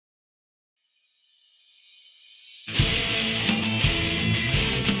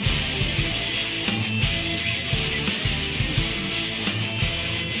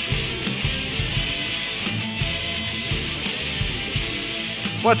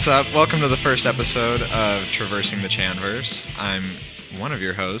What's up? Welcome to the first episode of Traversing the Chanverse. I'm one of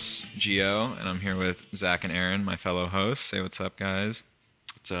your hosts, Gio, and I'm here with Zach and Aaron, my fellow hosts. Say what's up, guys.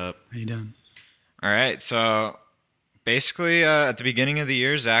 What's up? How you doing? All right, so basically at the beginning of the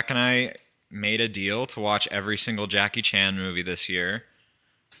year, Zach and I made a deal to watch every single Jackie Chan movie this year.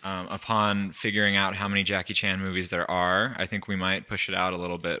 Upon figuring out how many Jackie Chan movies there are, I think we might push it out a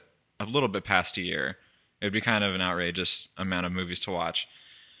little bit past a year. It would be kind of an outrageous amount of movies to watch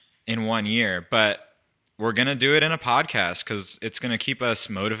in 1 year, but we're going to do it in a podcast because it's going to keep us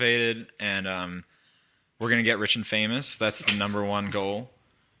motivated, and we're going to get rich and famous. That's the number one goal.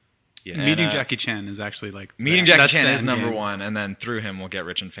 Yeah. Meeting Jackie Chan is actually like... Meeting Jackie Chan is number one, and then through him we'll get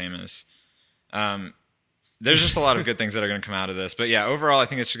rich and famous. There's just a lot of good things that are going to come out of this. But yeah, overall I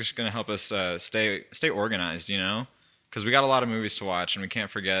think it's just going to help us stay organized, you know? Because we got a lot of movies to watch, and we can't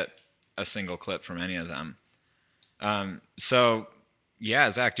forget a single clip from any of them. So...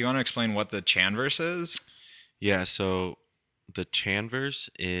 yeah, Zach, do you want to explain what the Chanverse is? Yeah, so the Chanverse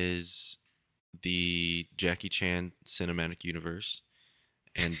is the Jackie Chan cinematic universe,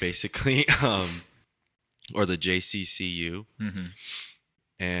 and basically, or the JCCU,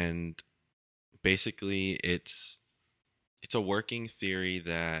 and basically it's a working theory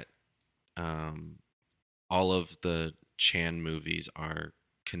that all of the Chan movies are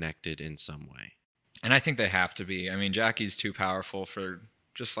connected in some way. And I think they have to be. I mean, Jackie's too powerful for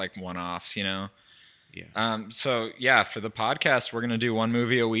just like one-offs, you know? Yeah. So, yeah, for the podcast, we're going to do one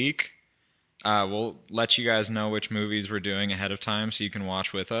movie a week. We'll let you guys know which movies we're doing ahead of time so you can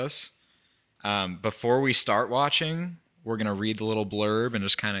watch with us. Before we start watching, we're going to read the little blurb and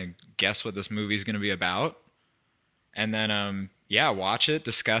just kind of guess what this movie is going to be about. And then, watch it,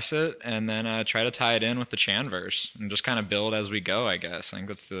 discuss it, and then try to tie it in with the Chanverse and just kind of build as we go, I guess. I think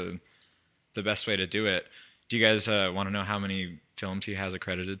that's the best way to do it. Do you guys want to know how many films he has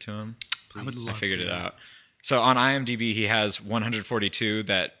accredited to him? Please. I figured it out. So on IMDb, he has 142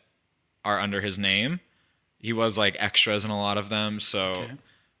 that are under his name. He was like extras in a lot of them, so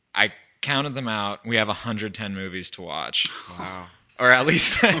I counted them out. We have 110 movies to watch. Wow. Or at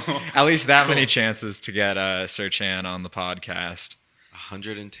least that many chances to get Sir Chan on the podcast.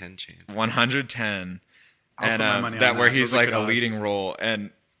 110 chances. 110. I'll put my money on that where that. he's Those are like good a odds. leading role. And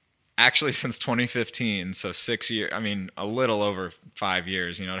actually since 2015, so 6 years, I mean, a little over 5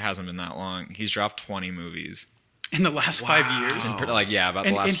 years, you know, it hasn't been that long. He's dropped 20 movies. In the last 5 years? About the last 5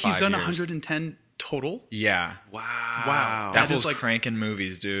 years. And he's done 110 total? Yeah. Wow. That was is like cranking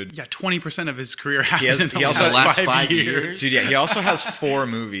movies, dude. Yeah, 20% of his career happened in the he also last has 5 years. Dude, yeah, he also has 4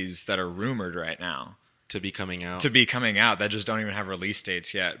 movies that are rumored right now To be coming out. that just don't even have release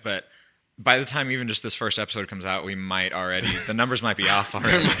dates yet. But by the time even just this first episode comes out, we might already, the numbers might be off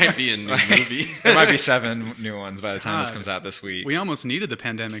already. There might be a new movie. There might be 7 new ones by the time this comes out this week. We almost needed the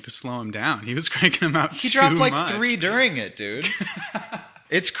pandemic to slow him down. He was cranking them out He too dropped like much. 3 during it, dude.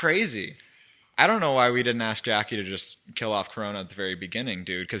 It's crazy. I don't know why we didn't ask Jackie to just kill off Corona at the very beginning,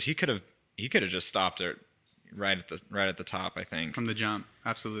 dude, because he could have just stopped it right at the top, I think. From the jump,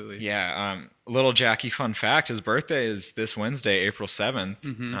 absolutely. Yeah. Little Jackie fun fact: his birthday is this Wednesday, April 7th.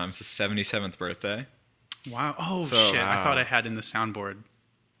 It's his 77th birthday. Wow. Oh, So, shit. I thought I had in the soundboard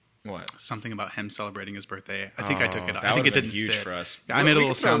What? something about him celebrating his birthday. I think I took it out. That I think it would've been didn't huge fit. for us. Yeah, I made a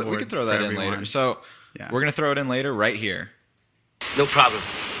little soundboard. We could throw that for in later. everyone. So Yeah. we're gonna throw it in later, right here. No problem.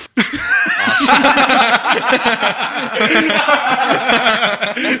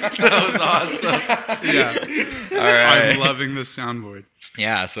 That was awesome. Yeah. All right. I'm loving the soundboard.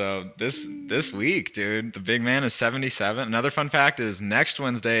 Yeah, so this week, dude, the big man is 77. Another fun fact is next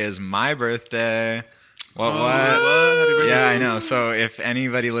Wednesday is my birthday. What? Happy birthday. Yeah, I know. So if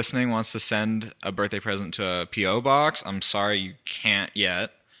anybody listening wants to send a birthday present to a P.O. box, I'm sorry you can't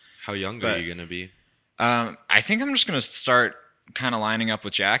yet. How young But- are you going to be? I think I'm just going to start kind of lining up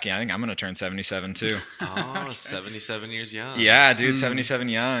with Jackie. I think I'm going to turn 77 too. Oh, 77 years young. Yeah, dude, 77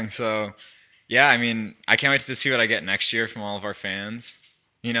 young. So, yeah, I mean, I can't wait to see what I get next year from all of our fans.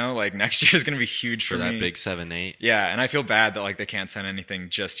 You know, like next year is going to be huge For for that me. big 7-8. Yeah, and I feel bad that like they can't send anything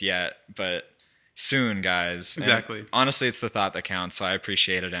just yet, but soon, guys. And Exactly. honestly, it's the thought that counts, so I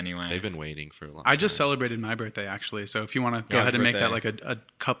appreciate it anyway. They've been waiting for a long time. I just celebrated my birthday, actually. So if you want to go Yeah, ahead and make that birthday. like a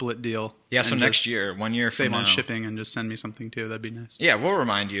couplet deal. Yeah, so and next just year, 1 year Save from on now. shipping and just send me something too. That'd be nice. Yeah, we'll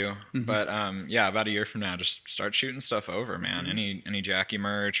remind you. But yeah, about a year from now, just start shooting stuff over, man. Any Jackie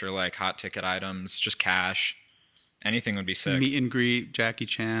merch or like hot ticket items, just cash. Anything would be sick. Meet and greet Jackie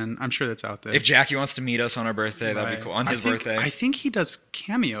Chan. I'm sure that's out there. If Jackie wants to meet us on our birthday, that'd be Right. cool. On his I think- birthday. I think he does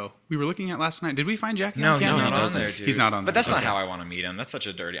Cameo. We were looking at last night. Did we find Jackie No, on he's Cameo? not on doesn't. there, dude. He's not on But there. that's not Okay. how I want to meet him. That's such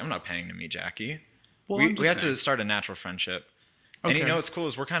a dirty. I'm not paying to meet Jackie. Well, we I'm just had to saying. start a natural friendship. And you Okay. know what's cool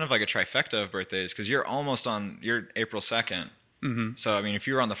is we're kind of like a trifecta of birthdays because you're April 2nd. Mm-hmm. So, I mean, if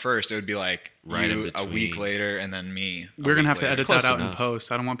you were on the 1st, it would be like Right you in a week between. later and then me. We're going to have to later. edit close that out in enough.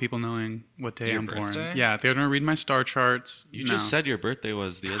 post. I don't want people knowing what day Your I'm born. birthday? Yeah, they're going to read my star charts. You No. just said your birthday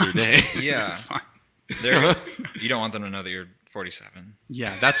was the other day. Yeah. It's fine. You don't want them to know that you're 47.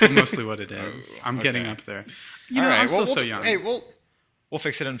 Yeah, that's mostly what it is. I'm getting okay. up there. You know, All right. I'm still well, so we'll, young. Hey, we'll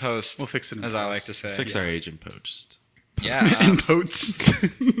fix it in post. We'll fix it in as post. I like to say. Fix our age in post. Yeah. In post.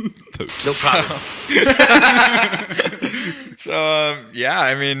 Post. No problem. So yeah,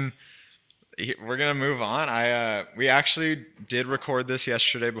 I mean, we're gonna move on. We actually did record this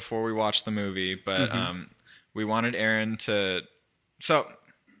yesterday before we watched the movie, but we wanted Aaron to. So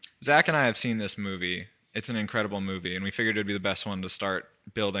Zach and I have seen this movie. It's an incredible movie, and we figured it'd be the best one to start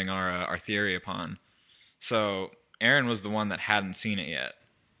building our theory upon. So Aaron was the one that hadn't seen it yet,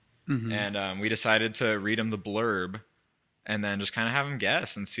 and we decided to read him the blurb, and then just kind of have him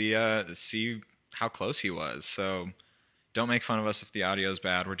guess and see how close he was. So don't make fun of us if the audio's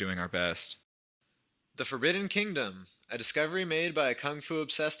bad. We're doing our best. The Forbidden Kingdom. A discovery made by a kung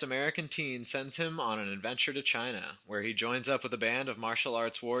fu-obsessed American teen sends him on an adventure to China, where he joins up with a band of martial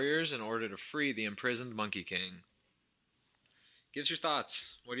arts warriors in order to free the imprisoned Monkey King. Give us your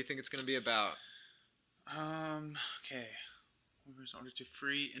thoughts. What do you think it's going to be about? Okay. In order to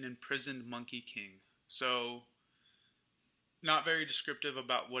free an imprisoned Monkey King. So, not very descriptive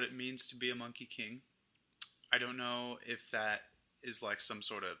about what it means to be a Monkey King. I don't know if that is like some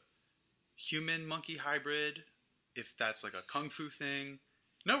sort of human monkey hybrid, if that's like a kung fu thing.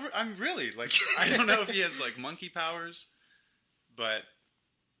 No, I'm really like, I don't know if he has like monkey powers, but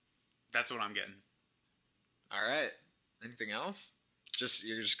that's what I'm getting. All right. Anything else?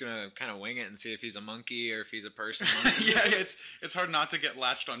 You're just gonna kind of wing it and see if he's a monkey or if he's a person. Yeah, it's hard not to get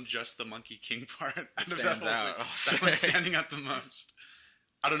latched on just the Monkey King part. It stands out, I'll That one's say. standing out the most.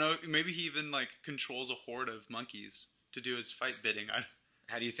 I don't know. Maybe he even like controls a horde of monkeys to do his fight bidding.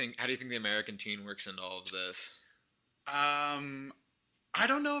 How do you think the American teen works into all of this? I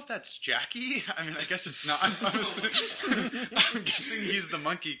don't know if that's Jackie. I mean, I guess it's not. I'm guessing he's the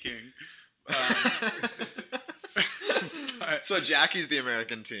Monkey King. So Jackie's the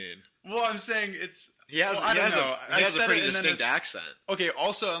American teen. Well, I'm saying it's. He has I don't know. he has a said pretty it and then distinct it's- accent. Okay,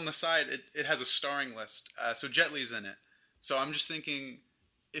 also on the side, it has a starring list. So Jet Li's in it. So I'm just thinking,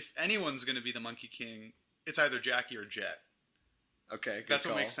 if anyone's going to be the Monkey King, it's either Jackie or Jet. Okay, good That's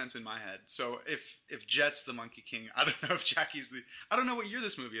call. what makes sense in my head. So if Jet's the Monkey King, I don't know if Jackie's the... I don't know what year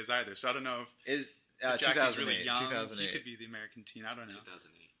this movie is either, so I don't know Is if Jackie's 2008? really young. 2008. He could be the American teen. I don't know.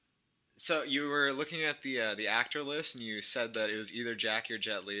 2008. So you were looking at the actor list, and you said that it was either Jackie or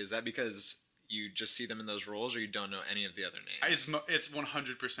Jet Li. Is that because you just see them in those roles, or you don't know any of the other names? It's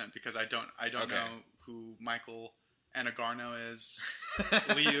 100% because I don't Okay. know who Michael Anagarno is.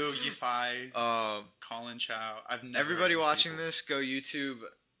 Liu Yifai, Colin Chow. I've never. Everybody heard of these watching people. this, go YouTube.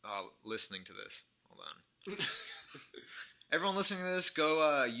 Listening to this, hold on. Everyone listening to this, go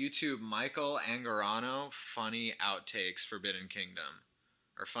YouTube Michael Angarano funny outtakes Forbidden Kingdom,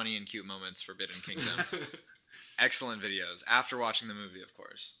 or funny and cute moments Forbidden Kingdom. Excellent videos. After watching the movie, of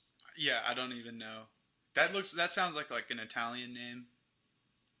course. Yeah, I don't even know. That sounds like an Italian name.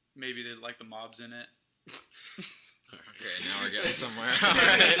 Maybe they like the mobs in it. Okay, now we're getting somewhere. All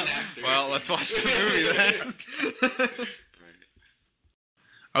right. Well, let's watch the movie then.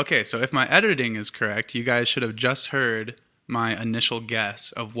 Okay, so if my editing is correct, you guys should have just heard my initial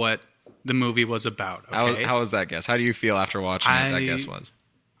guess of what the movie was about. Okay? How was that guess? How do you feel after watching it? That guess was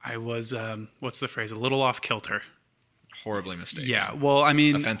I was, what's the phrase? A little off kilter. horribly mistaken. Yeah, well, I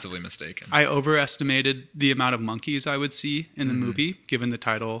mean, Offensively mistaken. I overestimated the amount of monkeys I would see in the movie, given the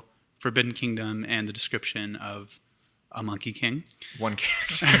title Forbidden Kingdom and the description of a Monkey King. One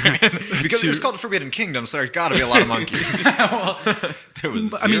character. Because it was called Forbidden Kingdom, so there's got to be a lot of monkeys. There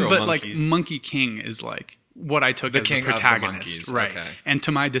was I mean, zero but monkeys. like Monkey King is like what I took The as king the of the protagonist, monkeys, right? okay. And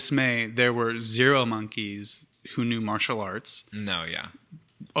to my dismay, there were 0 monkeys who knew martial arts. No, yeah.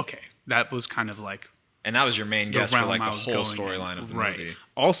 Okay, that was kind of like And that was your main the guess for realm like the I was whole going in. storyline of the right. movie.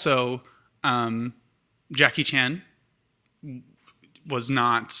 Also, Jackie Chan was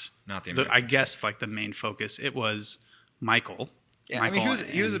not Not the the, American I guess like the main focus. It was Michael. Yeah, I mean, Michael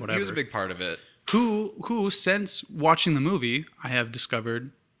he was and a whatever. big part of it. Who since watching the movie I have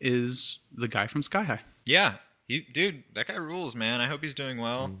discovered is the guy from Sky High. Yeah. Dude, that guy rules, man. I hope he's doing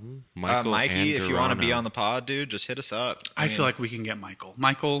well. Michael Mikey, if you want to be Angarano. on the pod, dude, just hit us up. I feel like we can get Michael.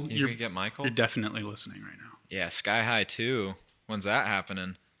 Michael, you can get Michael. you're definitely listening right now. Yeah, Sky High 2. When's that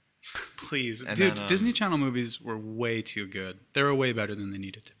happening? Please, And dude. then, Disney Channel movies were way too good. They were way better than they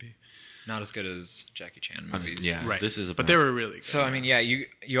needed to be. Not as good as Jackie Chan movies. Yeah, Right. this is a but they were really good. So I mean, yeah,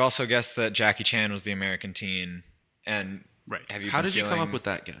 you also guessed that Jackie Chan was the American teen, and Right. have you? How been did you come feeling- up with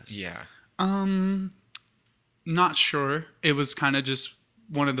that guess? Yeah. Not sure. It was kind of just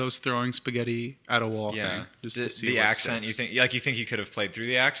one of those throwing spaghetti at a wall Yeah, thing. Just the, to see the what accent. sticks. You think he could have played through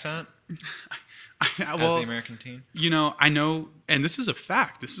the accent as the well, American teen? I know, and this is a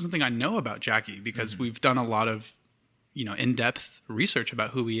fact. This is something I know about Jackie because we've done a lot of, in-depth research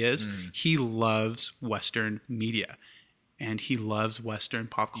about who he is. He loves Western media, and he loves Western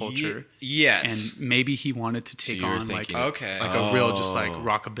pop culture. Yes, And maybe he wanted to take you're on thinking- Okay. like a real just like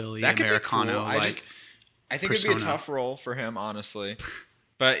rockabilly that could Americana be cool. like. I think it'd be a persona. tough role for him, honestly.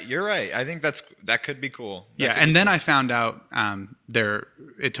 But you're right. I think that could be cool. That Yeah, could and be then cool. I found out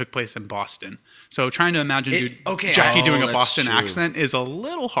it took place in Boston. So trying to imagine Jackie Oh, doing a that's Boston true. accent is a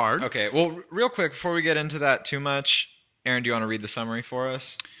little hard. Okay, well, real quick before we get into that too much, Aaron, do you want to read the summary for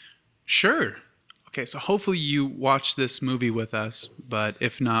us? Sure. Okay, so hopefully you watch this movie with us, but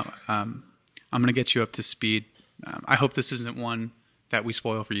if not, I'm going to get you up to speed. I hope this isn't one that we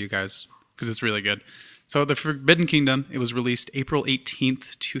spoil for you guys because it's really good. So The Forbidden Kingdom, it was released April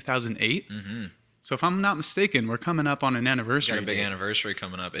 18th, 2008. Mm-hmm. So if I'm not mistaken, we're coming up on an anniversary. Got a big date. anniversary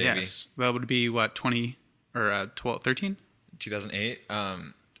coming up, baby. Yes. That would be what, 20 or 12, 13? 2008.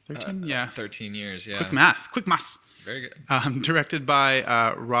 13? Yeah. 13 years. Yeah. Quick math. Very good. Directed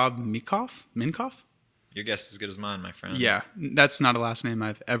by Rob Minkoff. Your guess is as good as mine, my friend. Yeah, that's not a last name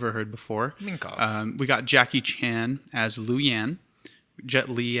I've ever heard before. Minkoff. We got Jackie Chan as Liu Yan, Jet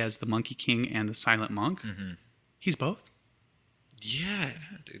Li as the Monkey King and the Silent Monk. Mm-hmm. He's both. Yeah.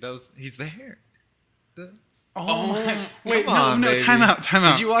 Dude, he's there. Oh, wait, Come on, no, baby. time out.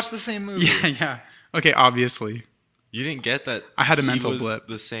 Did you watch the same movie? Yeah. Okay, obviously. You didn't get that. I had a he mental was blip.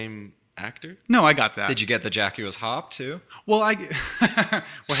 The same actor. No, I got that. Did you get the Jackie was hop too? Well,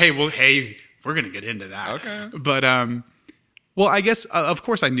 hey, we're gonna get into that. Okay. But well, I guess of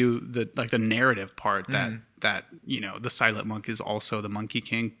course I knew the narrative part that the Silent Monk is also the Monkey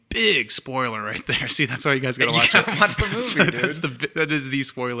King. Big spoiler right there. See, that's why you guys gotta watch it. Watch the movie, So dude. that is the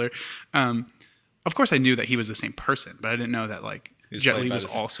spoiler. Of course I knew that he was the same person, but I didn't know that He's Jet played Li by was the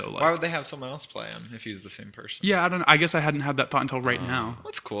same- also like. Why would they have someone else play him if he's the same person? Yeah, I don't know. I guess I hadn't had that thought until right now.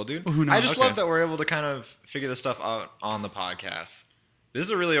 That's cool, dude. Who knows? I just Okay. love that we're able to kind of figure this stuff out on the podcast. This is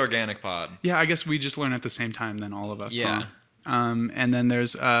a really organic pod. Yeah, I guess we just learn at the same time then all of us. Yeah. Huh? And then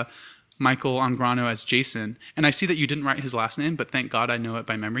there's Michael Angrano as Jason, and I see that you didn't write his last name, but thank God I know it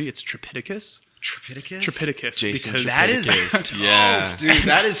by memory. It's Tripithecus. Tripithecus? Jason because That is Tripithecus. tough, Yeah. dude.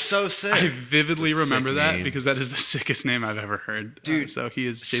 That is so sick. I vividly It's a remember sick that name. because that is the sickest name I've ever heard. Dude, so he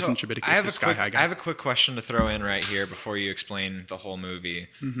is Jason So, Tripithecus, I have the a Sky quick, High guy. I have a quick question to throw in right here before you explain the whole movie.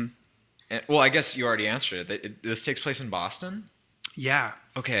 Mm-hmm. Well, I guess you already answered it. This takes place in Boston? Yeah.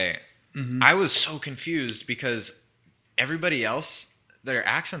 Okay. Mm-hmm. I was so confused because everybody else, their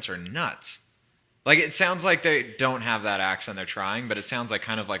accents are nuts. Like, it sounds like they don't have that accent they're trying, but it sounds like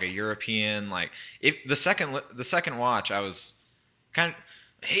kind of like a European, like, if the second watch, I was kind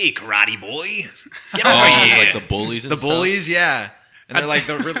of, hey, karate boy, get over Oh, here. like the bullies and The stuff? bullies, yeah. And they're like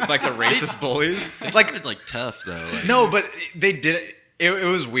the racist bullies. They Like, sounded like tough though. Like, no, but they did it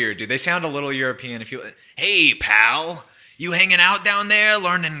was weird, dude. They sound a little European. If you, hey, pal, you hanging out down there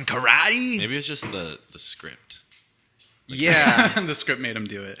learning karate? maybe it's just the script. Yeah. The script made him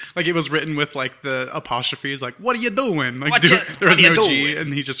do it. Like it was written with like the apostrophes, like "What are you doing?" Like What there was you no G, doing?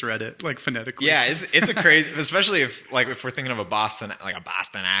 and he just read it like phonetically. Yeah, it's a crazy, especially if we're thinking of a Boston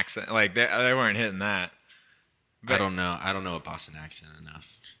accent, like they weren't hitting that. I don't know. I don't know a Boston accent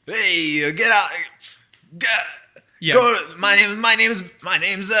enough. Hey, get out! Yeah. Go. My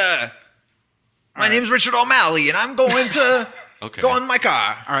name's Richard O'Malley, and I'm going to Okay. go in my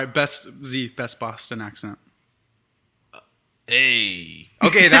car. All right, best Boston accent. Hey.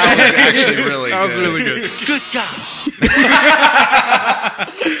 Okay, that was actually really That was good. really good. Good God.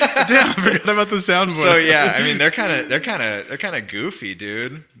 Damn, I forgot about the soundboard. So yeah, I mean they're kind of goofy,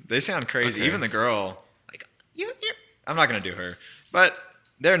 dude. They sound crazy. Okay. Even the girl, like I'm not gonna do her, but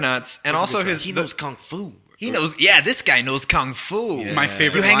they're nuts. And also He knows kung fu. he knows. Yeah, this guy knows kung fu. My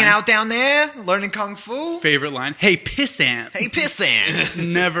favorite You hanging line- out down there learning kung fu? favorite line. Hey, pissant. Hey, pissan.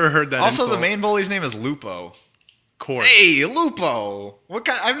 Never heard that. Also, insult. the main bully's name is Lupo. Course. Hey, Lupo. What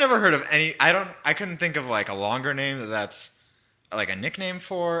kind? I've never heard of any. I couldn't think of like a longer name that's like a nickname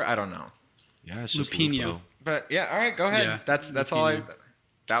for. I don't know. Yeah, it's just Lupino. Lupo. But yeah, all right, go ahead. Yeah, That's all I. Lupino.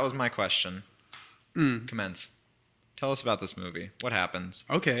 That was my question. Commence. Tell us about this movie. What happens?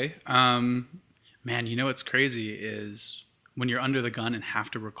 Okay. Man, you know what's crazy is when you're under the gun and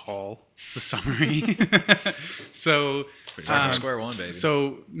have to recall the summary. So, Start from square one, baby.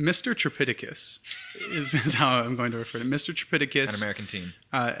 so Mr. Tripithecus is how I'm going to refer to him. Mr. Tripithecus, An American teen.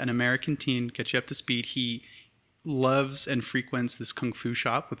 an American teen, get you up to speed. He loves and frequents this kung fu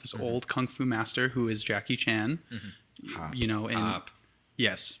shop with this old kung fu master who is Jackie Chan. You know, and Hop.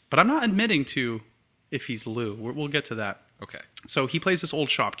 yes, but I'm not admitting to if he's Lou. We'll get to that. Okay. So he plays this old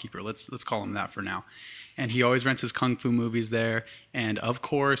shopkeeper. Let's call him that for now. And he always rents his kung fu movies there. And of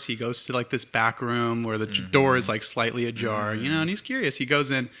course, he goes to like this back room where the door is like slightly ajar. You know, and he's curious. He goes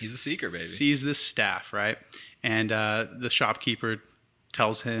in. He's a seeker, baby. Sees this staff, right? And the shopkeeper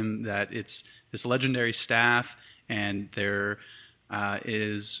tells him that it's this legendary staff, and there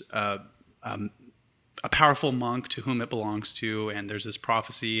is a powerful monk to whom it belongs to, and there's this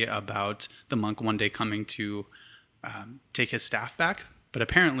prophecy about the monk one day coming to take his staff back. But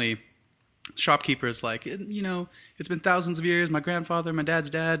apparently, the shopkeeper is like, you know, it's been thousands of years. My grandfather, my dad's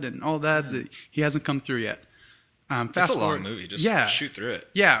dad, and all that. He hasn't come through yet. It's Fast a long forward- movie. Just yeah, shoot through it.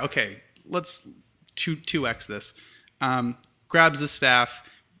 yeah. Okay, let's 2x this. Grabs the staff,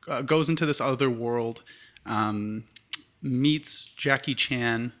 goes into this other world, meets Jackie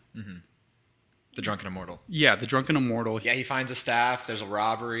Chan. The Drunken Immortal. Yeah, the drunken immortal. Yeah, he finds a staff. There's a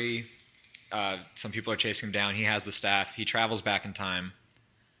robbery. Some people are chasing him down. He has the staff. He travels back in time,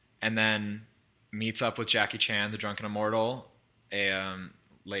 and then meets up with Jackie Chan, the Drunken Immortal, a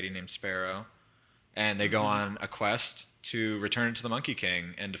lady named Sparrow, and they go on a quest to return to the Monkey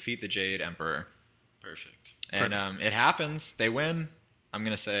King and defeat the Jade Emperor. Perfect. And it happens. They win. I'm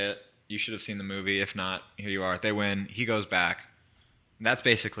gonna say it. You should have seen the movie. If not, here you are. They win. He goes back. That's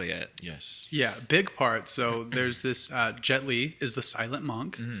basically it. Yes. Yeah, big part. So there's this Jet Li is the silent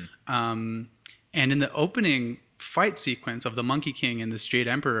monk, and in the opening fight sequence of the Monkey King and this Jade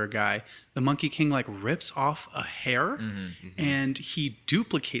Emperor guy, the Monkey King like rips off a hair, and he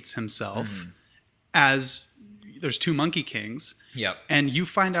duplicates himself as there's two Monkey Kings. Yep. And you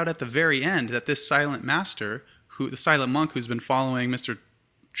find out at the very end that this silent master, the silent monk who's been following Mr.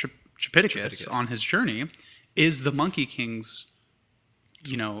 Tripithecus on his journey, is the Monkey King's,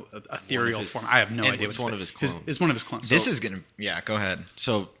 you know, ethereal his- form. I have no and idea. it's what one to of his say. clones. It's one of his clones. This So- is gonna. Yeah. Go ahead.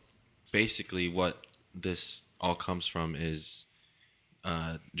 So basically, what this all comes from is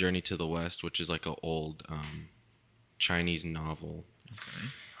Journey to the West, which is like an old Chinese novel.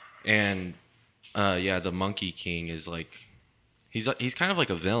 And yeah, the Monkey King is like he's kind of like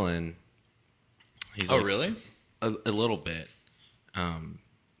a villain. He's Oh, like really? a little bit,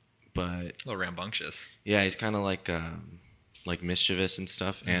 but A little rambunctious. yeah, he's kind of like mischievous and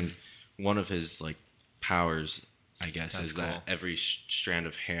stuff. And one of his like powers, I guess, That's is cool. that every strand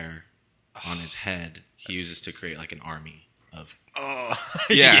of hair on his head he uses to create like an army of. Oh,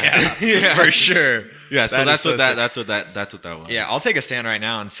 Yeah. yeah, for sure. Yeah, so That that's is what so sick. that's what that was. Yeah, I'll take a stand right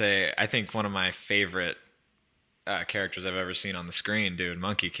now and say I think one of my favorite characters I've ever seen on the screen, dude,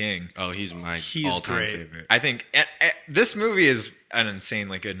 Monkey King. Oh, he's my He's all-time great. favorite. I think this movie is an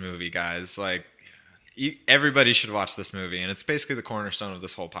insanely good movie, guys. Like, everybody should watch this movie, and it's basically the cornerstone of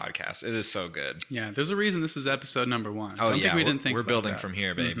this whole podcast. It is so good. Yeah, there's a reason this is episode number 1. Oh, Don't yeah, think we didn't think we're about building that. from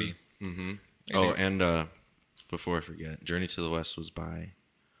here, baby. Oh, and before I forget, Journey to the West was by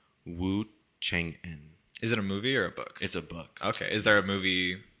Wu Chang-in. Is it a movie or a book? It's a book. Okay, is there a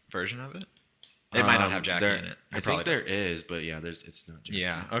movie version of it? It might not have Jackie there- in it. I think there is, but yeah, it's not Jackie.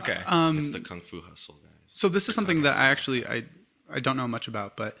 Yeah. Okay. It's the Kung Fu Hustle guys. So this is something that I don't know much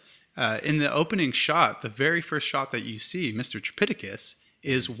about, but in the opening shot, the very first shot that you see, Mr. Tripithecus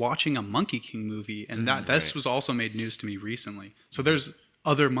is watching a Monkey King movie, and this was also made news to me recently. So there's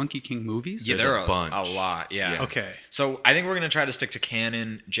other Monkey King movies? Yeah, There's there a are bunch. a lot. Yeah. Yeah. Okay. So I think we're gonna try to stick to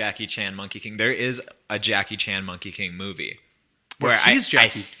canon Jackie Chan Monkey King. There is a Jackie Chan Monkey King movie Where he's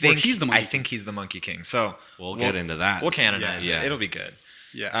Jackie- where he's the Monkey I think he's the Monkey King. So We'll get into that. We'll canonize Yeah. it. It'll be good.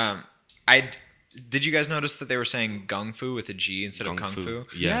 Yeah. Did you guys notice that they were saying Gung Fu with a G instead of Kung Fu?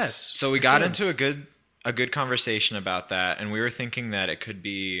 Yes. So we got into a good conversation about that, and we were thinking that it could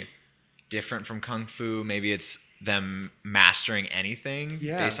be different from Kung Fu. Maybe it's them mastering anything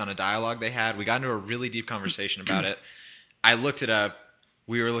based on a dialogue they had. We got into a really deep conversation about it. I looked it up.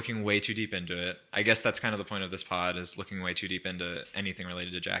 We were looking way too deep into it. I guess that's kind of the point of this pod, is looking way too deep into anything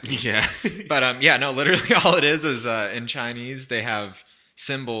related to Jackie. Yeah. But yeah, no, literally all it is in Chinese they have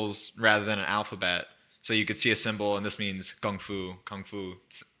symbols rather than an alphabet. So you could see a symbol, and this means Kung Fu.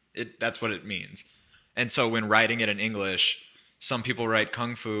 That's what it means. And so when writing it in English, some people write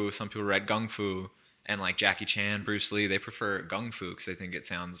Kung Fu, some people write Gung Fu, and like Jackie Chan, Bruce Lee, they prefer Gung Fu because they think it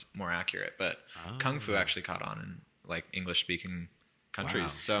sounds more accurate. But Kung Fu actually caught on in like English speaking countries. Wow.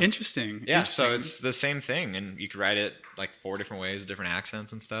 So Interesting. yeah, Interesting. so it's the same thing, and you could write it like 4 different ways, different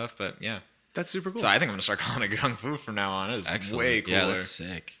accents and stuff. But yeah, That's super cool. so I think I'm gonna start calling it kung fu from now on. It's Excellent. way cooler. Yeah, that's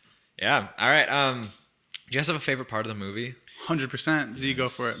sick. Yeah. All right. Do you guys have a favorite part of the movie? 100%. Z, go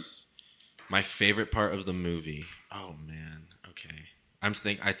for it. My favorite part of the movie. Oh man. Okay. I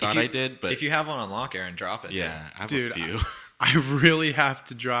thought If you- I did, but if you have one on lock, Aaron, drop it. yeah, I have Dude, a few. I really have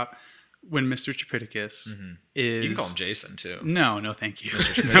to drop when Mr. Chapidicus is. You can call him Jason too. No, thank you.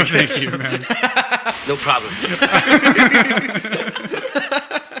 No, thank you, man. No problem.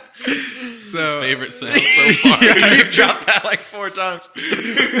 So Favorite sentence so far. You dropped that like 4 times.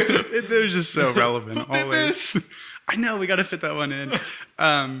 they're just so relevant. did Always. I know we got to fit that one in.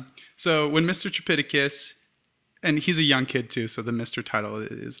 So when Mr. Chapidicus, and he's a young kid too, so the Mr. title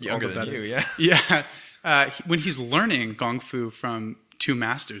is Younger all the than better. you, yeah. Yeah. When he's learning Kung Fu from 2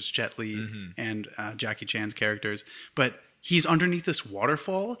 masters, Jet Li Mm-hmm. and Jackie Chan's characters, but he's underneath this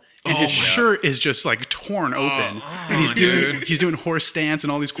waterfall, and Oh, his shirt is just like torn open, and he's doing horse stance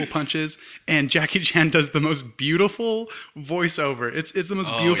and all these cool punches, and Jackie Chan does the most beautiful voiceover. It's the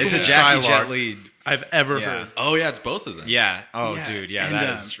most beautiful It's a Jackie dialogue Jet Li. I've ever Yeah. heard. Oh yeah, it's both of them. Yeah. Oh, Yeah. dude. Yeah, And, that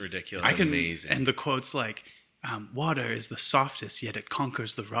is ridiculous. I can, amazing. and the quote's like, "Water is the softest, yet it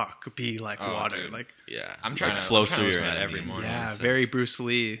conquers the rock." Be like water, dude. like Yeah. I'm trying like to flow I'm trying through to your listen to that enemy. every morning. yeah, very Bruce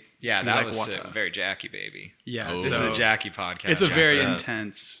Lee. Yeah, Be that like was water. sick. Very Jackie, baby. Yeah, This so is a Jackie podcast. It's a very up.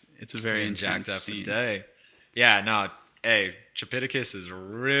 intense. It's a very being intense jacked up scene. today. Yeah, no. Hey, Chapidicus is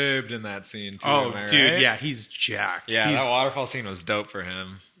ribbed in that scene too. Oh, am I dude, right? yeah, he's jacked. Yeah, He's- that waterfall scene was dope for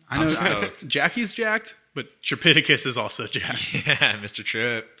him. I know I'm stoked. Jackie's jacked, but Chapidicus is also jacked. Yeah, Mr.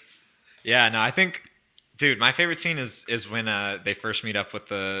 Trip. Yeah, no, I think, dude, my favorite scene is when they first meet up with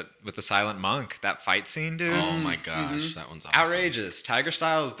the silent monk. That fight scene, dude. Oh my gosh, that one's awesome. Outrageous. Tiger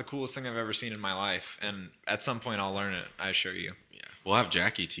style is the coolest thing I've ever seen in my life, and at some point I'll learn it. I assure you. Yeah, we'll have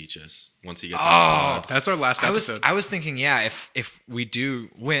Jackie teach us once he gets. Oh, on the pod. That's our last episode. I was thinking, yeah, if we do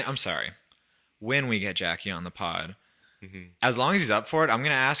when we get Jackie on the pod, as long as he's up for it, I'm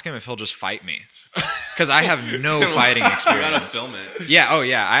gonna ask him if he'll just fight me, because I have no fighting We gotta experience. film it. Yeah, oh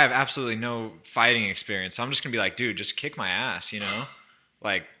yeah, I have absolutely no fighting experience. So I'm just gonna be like, dude, just kick my ass, you know?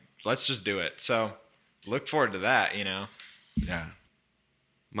 Like, let's just do it. So look forward to that, you know? Yeah.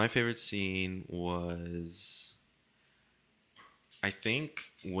 My favorite scene was, I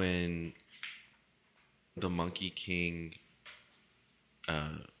think, when the Monkey King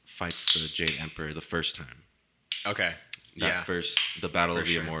fights the Jade Emperor the first time. Okay. The Battle For of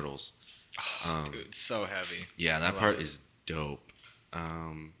the sure. Immortals. Dude, so heavy. Yeah, that part is dope.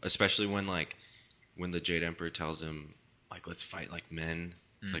 Especially when the Jade Emperor tells him, like, let's fight like men,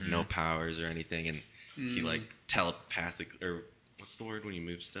 like no powers or anything, and he like telepathic, or what's the word when you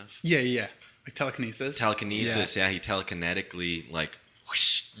move stuff? yeah. Like telekinesis. Telekinesis. Yeah, he telekinetically like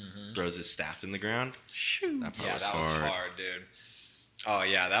whoosh, throws his staff in the ground. Shoot. That part Yeah, was that hard. was hard, dude. Oh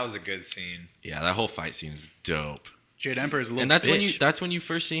yeah, that was a good scene. Yeah, that whole fight scene is dope. Jade Emperor's a little And that's bitch. when you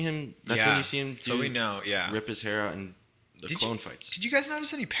first see him. That's when you see him. So we know, yeah. rip his hair out in the Did clone you, fights. Did you guys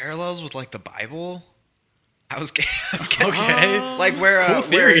notice any parallels with like the Bible? I was getting, Okay. like where Cool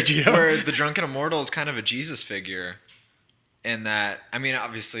theory, where, Gio. where the drunken immortal is kind of a Jesus figure, and that I mean,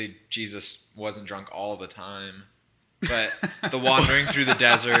 obviously Jesus wasn't drunk all the time, but the wandering through the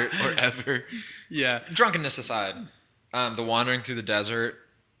desert, Forever. Yeah. drunkenness aside, the wandering through the desert,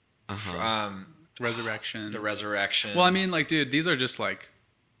 Resurrection. the resurrection. Well, I mean, like, dude, these are just like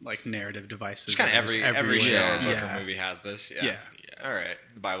narrative devices. just kind of that are just every show everywhere. or book Yeah. or movie has this. Yeah. Yeah. All right,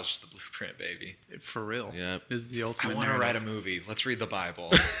 the Bible's just the blueprint, baby. For real. Yep. Is the I ultimate. want to write narrative. a movie. Let's read the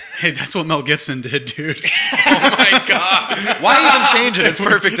Bible. Hey, that's what Mel Gibson did, dude. My God. Why even change it? It's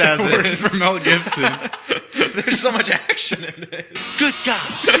perfect as It worked is. for Mel Gibson. There's so much action in this. Good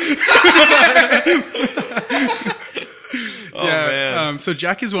God. Oh yeah. man. So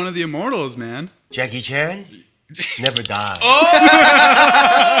Jack is one of the immortals, man. Jackie Chan never died.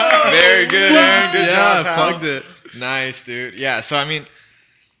 Very good, Aaron. Good Yeah, job, pal. plugged it. Nice, dude. Yeah. So I mean,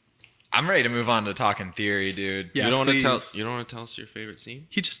 I'm ready to move on to talking theory, dude. Yeah, you don't want to please. tell. You don't want to tell us your favorite scene.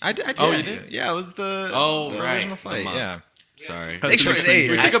 He just. I did. Oh, you did? Yeah, it was the Oh, right. original The fight. monk. Yeah. Sorry. Thanks for Explain hey,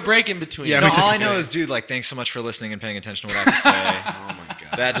 here. We took a break in between. Yeah, No, we took all a I know break. is, dude, like, thanks so much for listening and paying attention to what I have to say. Oh my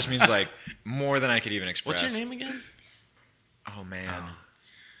God. That just means like more than I could even express. What's your name again? Oh man.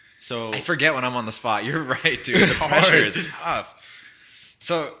 So I forget when I'm on the spot. You're right, dude. The pressure is tough.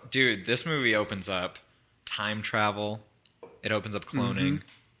 So, dude, this movie opens up time travel. It opens up cloning.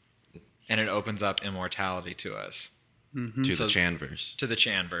 And it opens up immortality to us. to So- the Chanverse. To the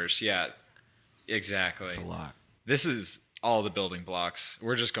Chanverse. Yeah, exactly. It's a lot. This is all the building blocks.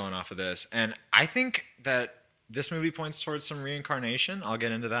 We're just going off of this. And I think that this movie points towards some reincarnation. I'll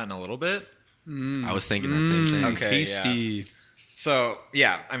get into that in a little bit. I was thinking that same thing. Okay, Tasty. So,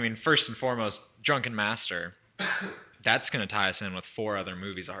 yeah, I mean, first and foremost, Drunken Master. That's going to tie us in with 4 other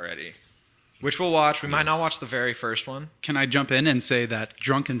movies already, which we'll watch. We might not watch the very first one. Can I jump in and say that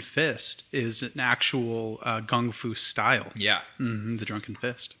Drunken Fist is an actual Gung Fu style? Yeah. The Drunken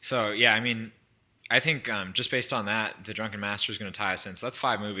Fist. So, yeah, I mean, I think just based on that, the Drunken Master is going to tie us in. So that's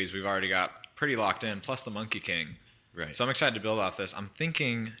 5 movies we've already got pretty locked in, plus the Monkey King. Right. So I'm excited to build off this. I'm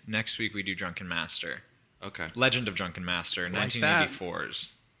thinking next week we do Drunken Master. Okay. Legend of Drunken Master, Like 1984's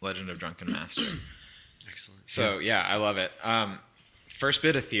Legend of Drunken Master. Excellent. So, yeah, I love it. First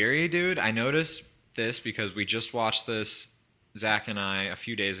bit of theory, dude. I noticed this because we just watched this, Zach and I, a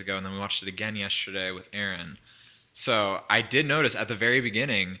few days ago, and then we watched it again yesterday with Aaron. So I did notice at the very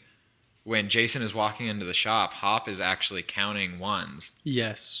beginning, when Jason is walking into the shop, Hop is actually counting ones.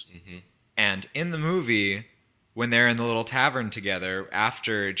 Yes. And in the movie, when they're in the little tavern together,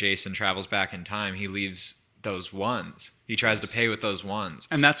 after Jason travels back in time, he leaves those ones. He tries to pay with those ones.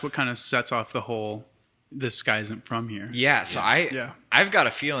 And that's what kind of sets off the whole, this guy isn't from here. Yeah, so Yeah. I've got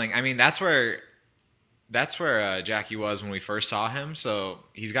a feeling. I mean, that's where Jackie was when we first saw him. So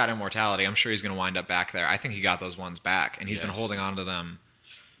he's got immortality. I'm sure he's going to wind up back there. I think he got those ones back, and he's been Yes. holding on to them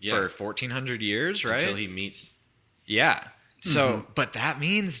Yeah. for 1,400 years, right? Until he meets. Yeah. So, but that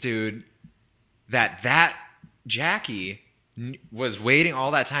means, dude, that Jackie was waiting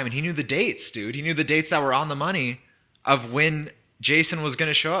all that time, and he knew the dates, dude. He knew the dates that were on the money of when Jason was going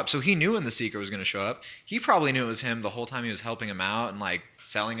to show up. So he knew when the Seeker was going to show up. He probably knew it was him the whole time he was helping him out and like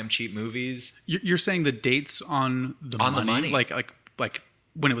selling him cheap movies. You're saying the dates on the money, money. like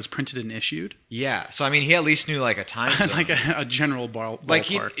when it was printed and issued, Yeah. So I mean, he at least knew like a time zone. like a general ballpark. Like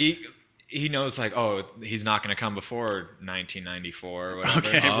he knows like, oh, he's not going to come before 1994 or whatever.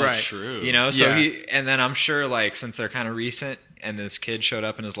 Okay, Oh, right. true. You know, so Yeah. and then I'm sure like since they're kind of recent and this kid showed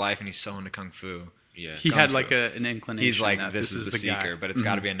up in his life and he's so into Kung Fu, Yeah. He had like an inclination. he's like, that this is the Seeker, guy. but it's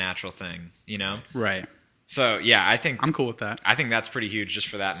got to be a natural thing, you know? Right. So yeah, I think I'm cool with that. that's pretty huge just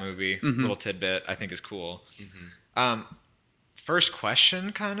for that movie. Little tidbit I think is cool. First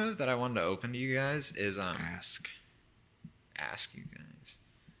question kind of that I wanted to open to you guys is ask you guys.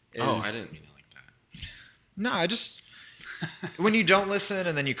 Oh, is- I didn't mean it like that. No, I just when you don't listen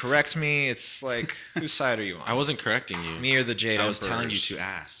and then you correct me, it's like whose side are you on? I wasn't correcting you. Me or the Jade I was telling you Emperors? to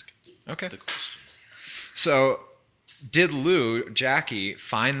ask Okay. the question. So, did Jackie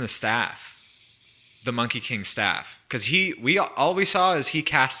find the staff, the Monkey King staff? Because all we saw is he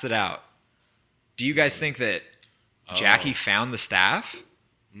cast it out. Do you guys think that Jackie found the staff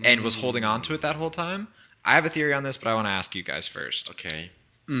and was holding on to it that whole time? I have a theory on this, but I want to ask you guys first. Okay.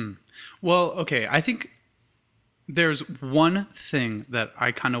 Well, okay. I think there's one thing that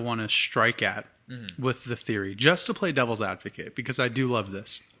I kind of want to strike at with the theory, just to play devil's advocate, because I do love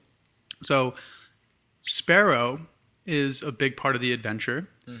this. So, Sparrow is a big part of the adventure,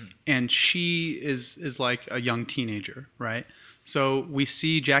 and she is like a young teenager, right? So we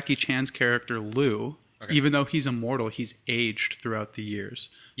see Jackie Chan's character Lou. Okay. Even though he's immortal, he's aged throughout the years.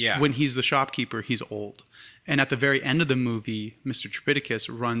 Yeah. When he's the shopkeeper, he's old. And at the very end of the movie, Mr. Tripithecus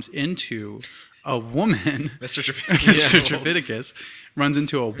runs into a woman. Mr. Mr. Tripithecus runs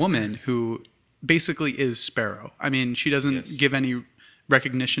into a woman who basically is Sparrow. I mean, she doesn't Yes. give any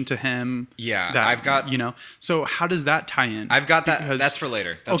recognition to him. Yeah, that, I've got- So how does that tie in? I've got that. Because- That's for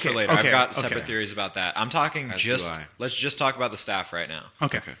later. That's for Okay, later. okay, I've got separate okay. theories about that. I'm talking As do just. I. Let's just talk about the staff right now.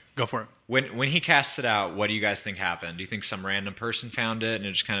 Okay, go for it. When he casts it out, what do you guys think happened? Do you think some random person found it and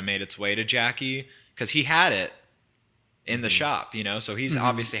it just kind of made its way to Jackie? Because he had it in the shop, you know, so he's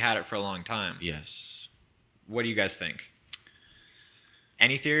obviously had it for a long time. Yes. What do you guys think?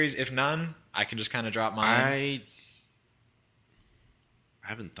 Any theories? If none, I can just kind of drop mine. I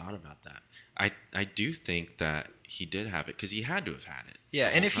haven't thought about that. I do think that he did have it because he had to have had it. Yeah,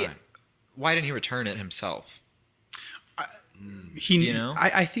 the and whole if he, time. why didn't he return it himself? He, You know?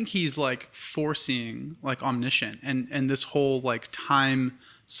 I think he's like foreseeing, like omniscient, and this whole like time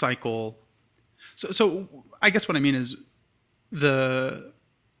cycle. So I guess what I mean is the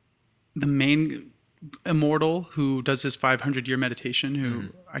main immortal who does his 500-year meditation, who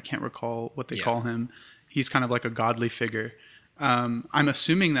I can't recall what they Yeah. call him. He's kind of like a godly figure. I'm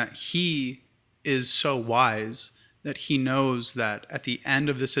assuming that he is so wise that he knows that at the end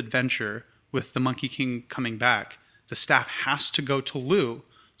of this adventure with the Monkey King coming back, the staff has to go to Lou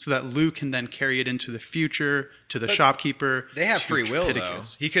so that Lou can then carry it into the future to the shopkeeper. They have to free will, though.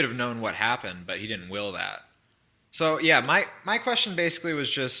 Tripithecus. He could have known what happened, but he didn't will that. So, yeah, my question basically was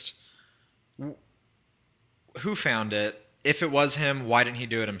just who found it? If it was him, why didn't he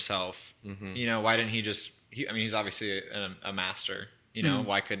do it himself? You know, why didn't he just he's obviously a master. You know,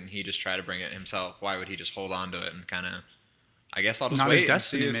 why couldn't he just try to bring it himself? Why would he just hold on to it and kind of? I guess I'll just Not wait his and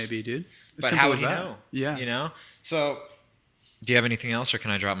destiny, see if, maybe, dude. As But simple how would as he that. know? Yeah. You know. So, do you have anything else, or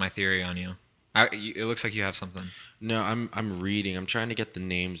can I drop my theory on you? It looks like you have something. No, I'm reading. I'm trying to get the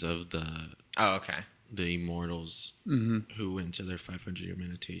names of Oh, okay. the immortals who went to their 500-year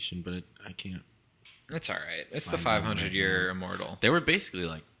meditation, but I can't. It's all right. It's the Find them 500-year immortal. They were basically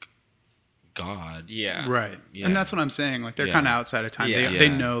like God. Yeah. Right. Yeah. And that's what I'm saying. Like, they're Yeah. kind of outside of time. Yeah. They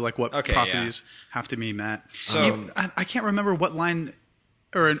Yeah. know, like, what Okay, prophecies have to be met. So- I can't remember what line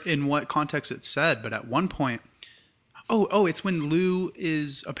or in what context it said, but at one point, it's when Lu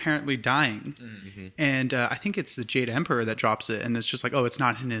is apparently dying. Mm-hmm. And I think it's the Jade Emperor that drops it. And it's just like, it's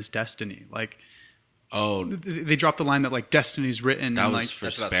not in his destiny. Like, Oh, they dropped the line that, like, destiny's written. that and, was like, for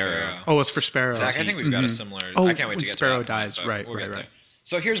That's about Sparrow. Oh, it's for Sparrow. Zach, I think we've got a similar. Oh, I can't wait when to get Sparrow to that point, dies. but Right, We'll right, get right. there.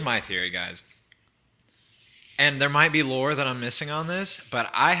 So here's my theory, guys. And there might be lore that I'm missing on this, but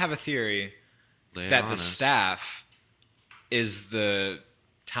I have a theory Lay it that on the us. staff is the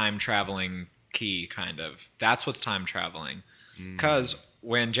time traveling key, kind of. That's what's time traveling. Because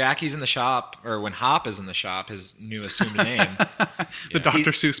when Jackie's in the shop, or when Hop is in the shop, his new assumed name, The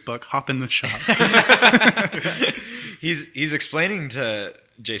Dr. Seuss book, Hop in the Shop. he's explaining to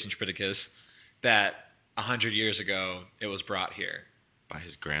Jason Tripitacus that 100 years ago it was brought here By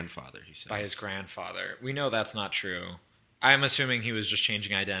his grandfather, he says. by his grandfather. We know that's not true. I'm assuming he was just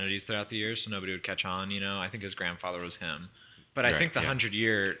changing identities throughout the years so nobody would catch on, you know. I think his grandfather was him. But I Right, think the yeah.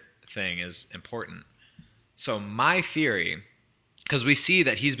 100-year thing is important. So my theory, because we see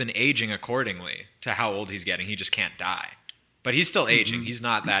that he's been aging accordingly to how old he's getting. He just can't die. But he's still aging. He's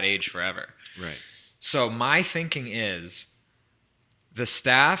not that age forever. Right. So my thinking is the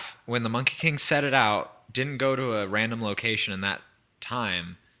staff, when the Monkey King set it out, didn't go to a random location in that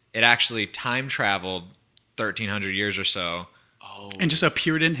time. It actually time traveled 1,300 years or so. And just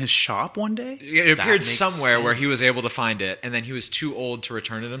appeared in his shop one day? It appeared makes somewhere where he was sense. able to find it, and then he was too old to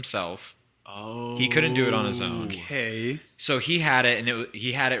return it himself. Oh. He couldn't do it on his own. Okay. So he had it, and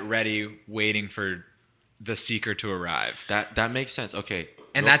he had it ready, waiting for the Seeker to arrive. That makes sense. Okay.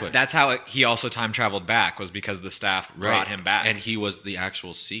 And real quick. that's how he also time traveled back, was because the staff brought him back. And he was the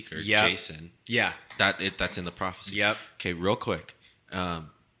actual seeker, Yep. Jason. yeah. That's in the prophecy. Yep. Okay, real quick.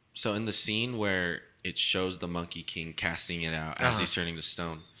 So in the scene where it shows the Monkey King casting it out as he's turning to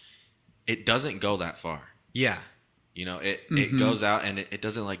stone, it doesn't go that far. Yeah. You know, it goes out and it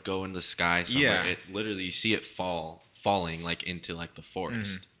doesn't like go in the sky somewhere. Yeah. It literally, you see it falling like into like the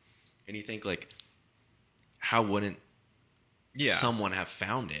forest. And you think like, how wouldn't Yeah. someone have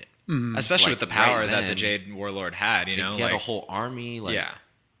found it? Especially Like, with the power right that the then, Jade Warlord had, you know? he had like, a whole army. Like, yeah.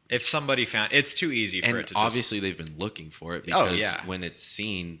 If somebody found... It's too easy for and it to obviously they've been looking for it because yeah. when it's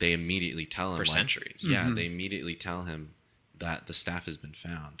seen, they immediately tell him For like, centuries. Yeah, they immediately tell him that the staff has been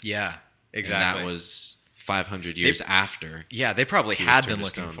found. just... Yeah. Exactly. And that was 500 years after. Yeah, they probably He was had turned been to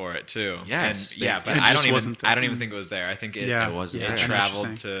looking stone. for it too. Yes, And, yeah, they- but it I just don't even. wasn't there. I don't even think it was there. I think it. Yeah, It wasn't it there. I know what you're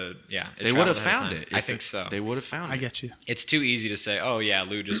traveled saying. to. Yeah, They would have traveled ahead of found time. it. I if think so. They would have found I it. get you. It's too easy to say, "Oh yeah,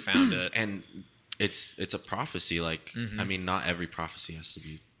 Lou just found it." And it's a prophecy. Like, I mean, not every prophecy has to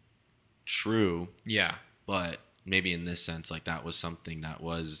be true, Yeah, but maybe in this sense, like that was something that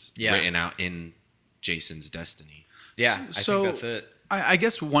was Yeah. written out in Jason's destiny. yeah. I So- think that's it. I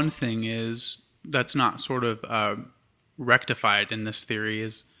guess one thing is that's not sort of rectified in this theory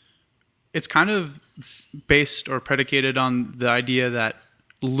is it's kind of based or predicated on the idea that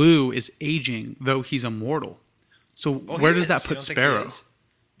Lou is aging, though he's immortal. So Well, where he does is. that You put don't think he Sparrow? is?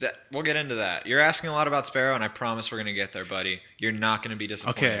 We'll get into that. You're asking a lot about Sparrow, and I promise we're going to get there, buddy. You're not going to be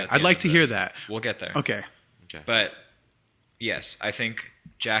disappointed. Okay, at the I'd end like of to hear this. that. We'll get there. Okay. Okay. But yes, I think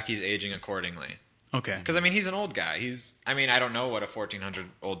Jackie's aging accordingly. Okay. Because I mean, he's an old guy. I don't know what a 1400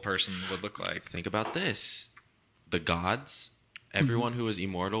 old person would look like. Think about this: the gods, everyone who was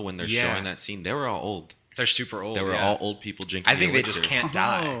immortal when they're Yeah. showing that scene, they were all old. They're super old. They were yeah. all old people drinking. I think the they just elixir. can't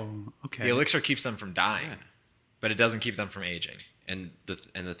die. Oh, okay. The elixir keeps them from dying, Yeah. but it doesn't keep them from aging. And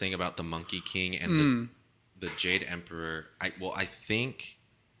the thing about the Monkey King and the Jade Emperor, I think,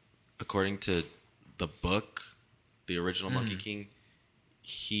 according to the book, the original Monkey King,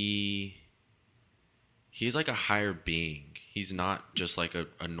 he's like a higher being. He's not just like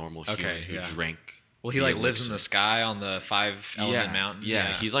a normal human Okay, who yeah. drank. Well, he the like lives in elixir. the sky on the 5-element mountain.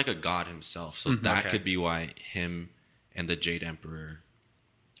 Yeah, he's like a god himself. So that Okay. could be why him and the Jade Emperor,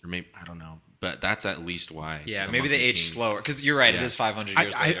 or maybe I don't know, but that's at least why. yeah. the Maybe they Monkey age King- slower because you're right. It Yeah. is 500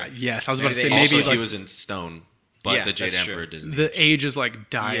 years later. Yes, I was about to Maybe say they maybe Also, aged like, he was in stone. but Yeah, the Jade that's Emperor true. didn't. The age. age is like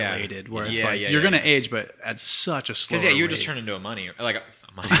dilated, where it's Yeah, like yeah, you're yeah, gonna yeah. age, but at such a slow. Because yeah, you would rate. just turn into a mummy, like a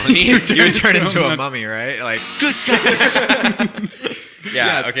mummy. You you would turn turn into into a a mummy, right? Like Good God.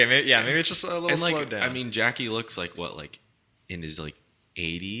 yeah, okay, maybe it's just a little And slowed like, down. I mean, Jackie looks like what, like in his like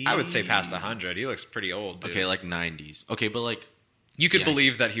 80s. I would say past 100. He looks pretty old. Dude. Okay, like 90s. Okay, but like you could yeah.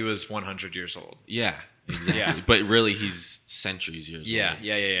 believe that he was 100 years old. yeah, exactly. Yeah. But really, he's centuries years Yeah, old.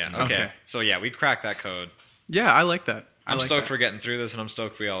 yeah. Okay. Okay. So yeah, we cracked that code. Yeah, I like that. I I'm like stoked that. we're getting through this, and I'm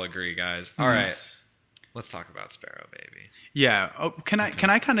stoked we all agree, guys. All right, let's talk about Sparrow Baby. Yeah. Oh, can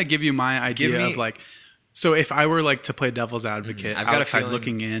I kind of give you my idea Give me- of like, so if I were like to play devil's advocate, I've got a outside feeling-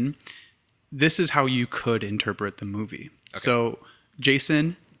 looking in, this is how you could interpret the movie. So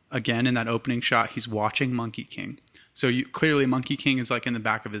Jason, again in that opening shot, he's watching Monkey King. So clearly Monkey King is like in the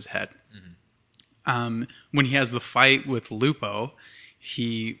back of his head. When he has the fight with Lupo,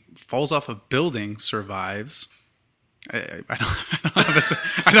 he falls off a building, survives. I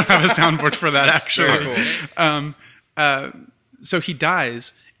don't have a soundboard for that actually. Very cool. So he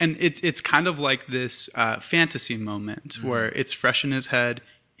dies, and it's kind of like this fantasy moment where it's fresh in his head.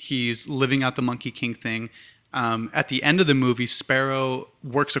 He's living out the Monkey King thing. At the end of the movie, Sparrow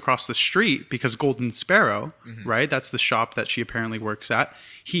works across the street because Golden Sparrow, right? That's the shop that she apparently works at.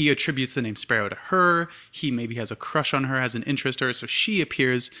 He attributes the name Sparrow to her. He maybe has a crush on her, has an interest in her. So she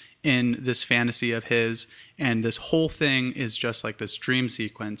appears in this fantasy of his. And this whole thing is just like this dream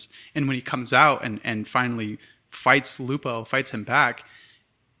sequence. And when he comes out and finally fights Lupo, fights him back,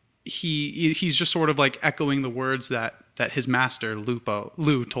 he's just sort of like echoing the words that his master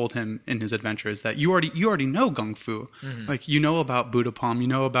Lu told him in his adventures, that you already know Kung Fu, like you know about Buddha Palm, you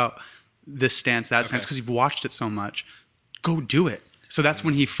know about this stance, that stance, because you've watched it so much. Go do it. So that's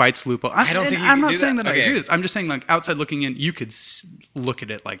when he fights Lupo. I don't think you I'm can not do saying that. that I Okay. agree with this. I'm just saying, like, outside looking in, you could look at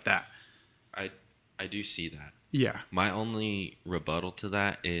it like that. I do see that. Yeah. My only rebuttal to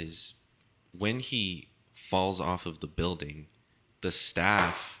that is when he falls off of the building, the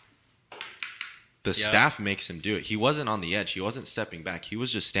staff makes him do it. He wasn't on the edge. He wasn't stepping back. He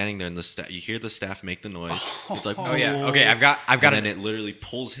was just standing there, and you hear the staff make the noise. It's like, Oh yeah. Okay, I've got and then it literally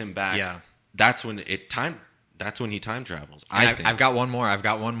pulls him back. Yeah. That's when he time travels. I think. I've got one more.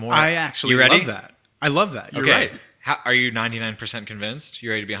 I actually You ready? love that. I love that. You're Okay. right. Are you 99% convinced?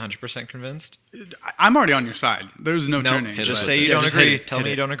 You ready to be 100% convinced? I'm already on your side. There's no turning. hit Just it. say you Yeah, don't just agree. hit it. Tell Hit me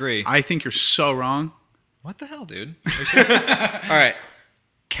you it. don't agree. I think you're so wrong. What the hell, dude? All right.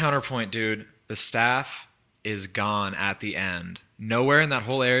 Counterpoint, dude. The staff is gone at the end. Nowhere in that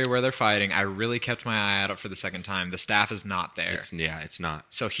whole area where they're fighting. I really kept my eye out for the second time. The staff is not there. It's not.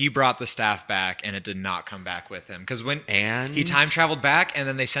 So he brought the staff back, and it did not come back with him. Because And- he time traveled back, and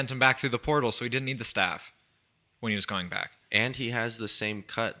then they sent him back through the portal, so he didn't need the staff when he was going back. And he has the same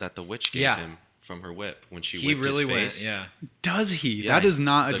cut that the witch gave Yeah. him from her whip when she He whipped really his went, face. yeah. Does he? Yeah, That is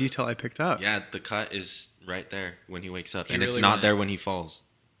not a the- detail I picked up. Yeah, the cut is right there when he wakes up, He and it's really not went- there when he falls.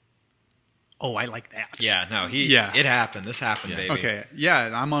 Oh, I like that. Yeah, no, Yeah. it happened. This happened, Yeah. baby. Okay. Yeah,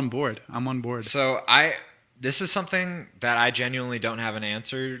 I'm on board. So this is something that I genuinely don't have an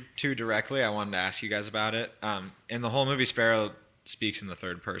answer to directly. I wanted to ask you guys about it. In the whole movie, Sparrow speaks in the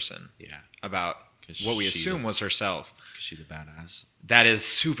third person Yeah, about 'Cause what we she's assume a- was herself. because she's a badass. That is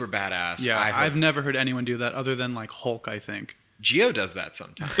super badass. Yeah, I hope- I've never heard anyone do that other than like Hulk, I think. Geo does that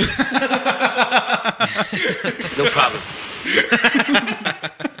sometimes. No problem.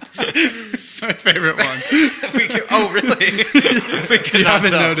 It's my favorite one. Oh, really? We could You not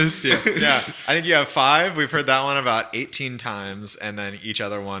haven't tell. noticed yet. Yeah, I think you have 5. We've heard that one about 18 times, and then each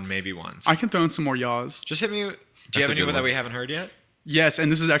other one maybe once. I can throw in some more yaws. Just hit me. Do you That's have a any good one that one. we haven't heard yet? Yes,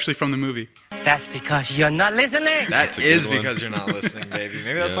 and this is actually from the movie. That's because you're not listening. That a is good one. because you're not listening, baby.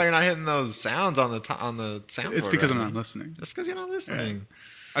 Maybe that's Yeah. why you're not hitting those sounds on the soundboard. It's because I'm right not now. listening. That's because you're not listening.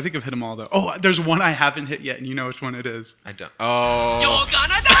 I think I've hit them all though. Oh, there's one I haven't hit yet, and you know which one it is. I don't. Oh,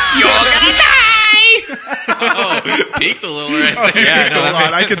 Oh, peaked a little right there. Yeah, It's no, a that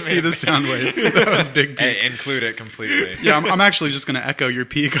lot. made- I could see the sound wave. That was big. hey, Peak. include it completely. Yeah, I'm actually just gonna echo your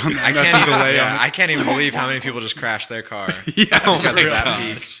peak on that. I That's can't, a delay yeah, on I it. can't even believe how many people just crashed their car Yeah, because for of real. that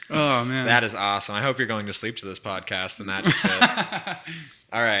peak. Oh man, That is awesome. I hope you're going to sleep to this podcast and that just hit.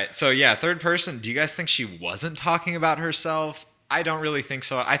 All right. So, yeah, third person. Do you guys think she wasn't talking about herself? I don't really think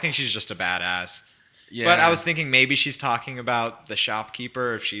so. I think she's just a badass. Yeah. But I was thinking maybe she's talking about the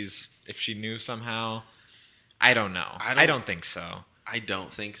shopkeeper if she knew somehow. I don't know. I don't think so. I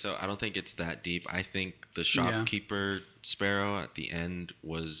don't think so. I don't think it's that deep. I think the shopkeeper Sparrow at the end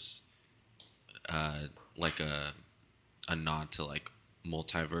was like a nod to like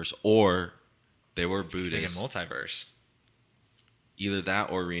multiverse, or they were Thinking Buddhists. multiverse. Either that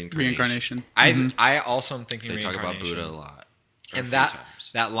or reincarnation. Reincarnation. I also am thinking They talk about reincarnation. Buddha a lot. Or a And few that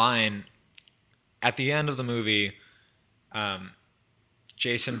times. that line at the end of the movie,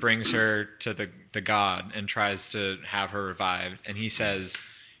 Jason brings her to the god and tries to have her revived, and he says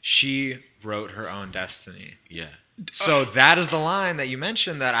she wrote her own destiny. Yeah. So that is the line that you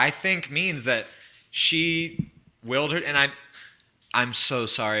mentioned that I think means that she willed her. And I'm so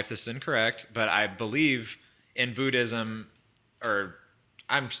sorry if this is incorrect, but I believe in Buddhism or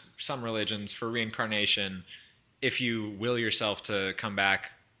some religions for reincarnation, if you will yourself to come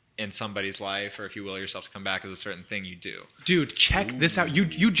back in somebody's life, or if you will yourself to come back as a certain thing, you do. Dude, check this out. You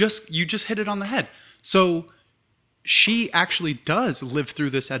just hit it on the head. So she actually does live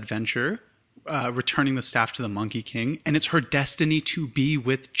through this adventure, returning the staff to the Monkey King, and it's her destiny to be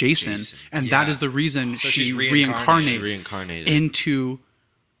with Jason. And that is the reason So she she's reincarnated. Reincarnated. into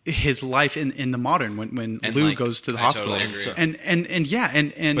his life in the modern when And, Lou like, goes to the I hospital. totally agree.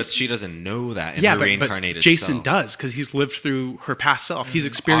 And But she doesn't know that in yeah, her but reincarnated Jason self. does, because he's lived through her past self. He's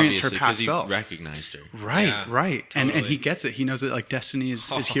experienced her Obviously, past 'cause self. he recognized her. Right, Yeah, right. And totally. he gets it. He knows that like destiny is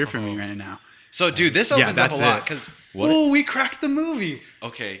here for me right now. So, dude, this opens up that's a lot it. because Oh, we cracked the movie.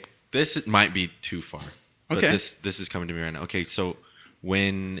 Okay, this might be too far. But Okay. this is coming to me right now. Okay, so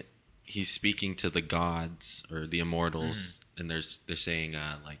when he's speaking to the gods or the immortals, and they're saying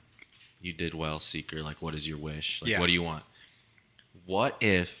like, "You did well, Seeker. Like, what is your wish? Like, Yeah. what do you want?" What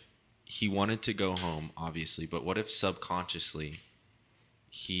if he wanted to go home, obviously, but what if subconsciously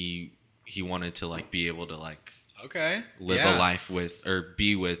he wanted to like be able to like okay, live yeah. a life with or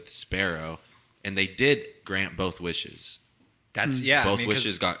be with Sparrow, and they did grant both wishes. That's yeah. Both I mean, 'cause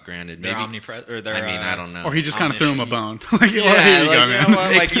wishes got granted. they're Maybe omnipresent, or they're. I mean, I don't know. Or he just kind of threw him a omniscient. bone. Like, Yeah, here you like, go, you man. know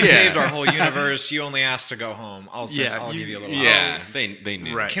what? Like you Yeah. saved our whole universe. You only asked to go home. I'll give you a little. Yeah, they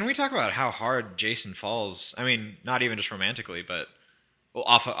knew. Right. Can we talk about how hard Jason falls? I mean, not even just romantically, but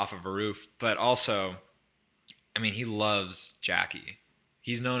off of a roof, but also, I mean, he loves Jackie.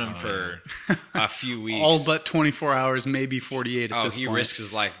 He's known him for a few weeks. All but 24 hours, maybe 48 at this he point. risks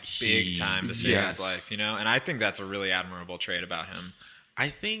his life big time to save Yes. his life, and I think that's a really admirable trait about him. I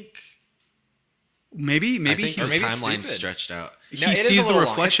think Maybe I think or his maybe it's timeline's stupid. stretched out. he No, it is sees a the little long.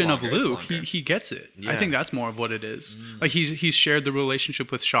 reflection It's of longer, Luke. it's longer. He gets it. I Yeah. think that's more of what it is. Like he's shared the relationship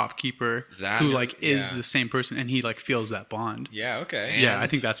with Shopkeeper, That- who like is yeah. the same person, and he like feels that bond. Yeah. Okay. Yeah, I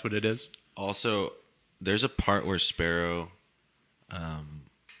think that's what it is. Also, there's a part where Sparrow,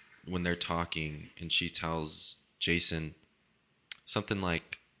 when they're talking, and she tells Jason something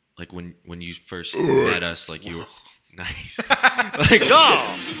like when you first met us, like you were nice, like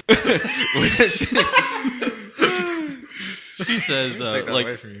she says Take that like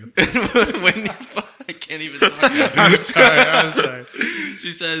away from you. when I can't even talk. I'm sorry.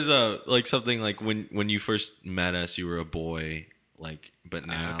 She says like something like when you first met us, you were a boy, like, but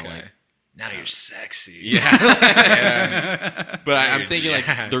now Okay. like. Now you're sexy. Yeah. But I'm Dude, thinking like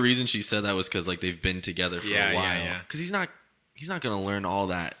yeah. the reason she said that was because like they've been together for Yeah, a yeah, while. yeah. Because he's not gonna learn all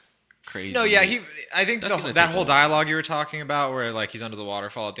that crazy. No, yeah, I think That's gonna that take whole a while. dialogue you were talking about, where like he's under the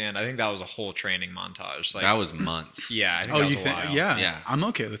waterfall at the end. I think that was a whole training montage. Like that was months. yeah, I think Oh, that was you a think? while. Yeah, Yeah. I'm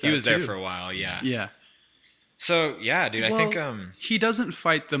okay with that. He was there too. for a while. Yeah. Yeah. So yeah, dude, I think he doesn't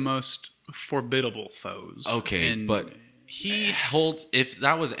fight the most formidable foes. Okay, And but he holds. If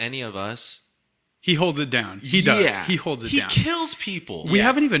that was any of us, he holds it down. He does. yeah, He holds it he down. kills people. We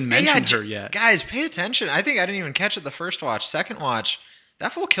haven't even Hey, mentioned her yet. Guys, pay attention. I think I didn't even catch it the first watch. Second watch,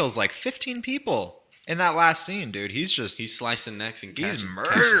 that fool kills like 15 people in that last scene, dude. He's slicing necks and he's cashing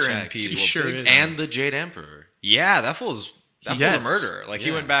murdering checks. people. He sure big is. time. And the Jade Emperor. Yeah, that fool's a Yes. murderer. Like he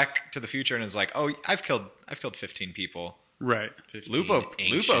Yeah. went back to the future and is like, "Oh, I've killed 15 people." Right. 15 Lupo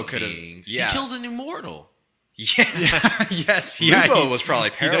ancient could've- beings. yeah. He kills an immortal. Yeah, Yes. Lupo was probably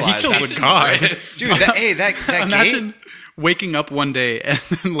He paralyzed. kills That's- a god. dude. That Imagine gate. waking up one day and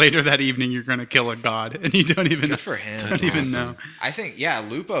then later that evening you're going to kill a god and you don't even Good for him. don't even awesome. know. I think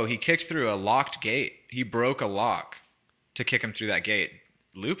Lupo. He kicked through a locked gate. He broke a lock to kick him through that gate.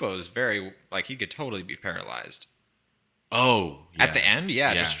 Lupo is very like he could totally be paralyzed Oh, at yeah. the end.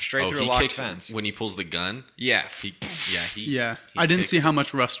 Yeah, just straight through a he locked kicks fence. when he pulls the gun. Yeah. Yeah. he I didn't kicks see how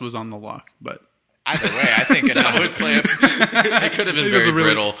much rust was on the lock, but Either way, I think that would play. It could have been maybe it was very a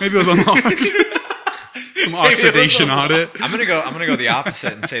really, brittle. maybe it was unlocked. Some oxidation on it. I'm gonna go the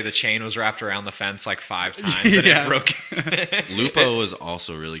opposite and say the chain was wrapped around the fence like 5 times and Yeah. it broke. Lupo was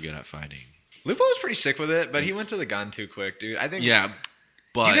also really good at fighting. Lupo was pretty sick with it, but he went to the gun too quick, dude. I think. Yeah,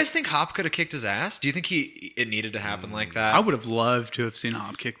 but Do you guys think Hop could have kicked his ass? Do you think it needed to happen like that? I would have loved to have seen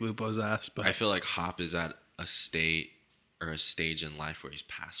Hop kick Lupo's ass, but I feel like Hop is at a state or a stage in life where he's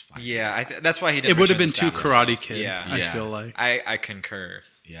past fighting. Yeah, that's why he didn't. It would have return been to too Stavros. Karate Kid. Yeah, I Yeah. feel like. I concur.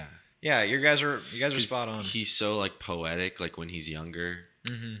 Yeah. Yeah, you guys are spot on. He's so like poetic, like when he's younger,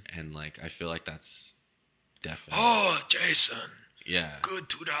 Mm-hmm. and like I feel like that's definitely. Oh, Jason, Yeah. good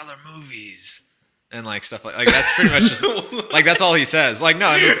 $2 movies. And like stuff like that's pretty much just like that's all he says. Like no,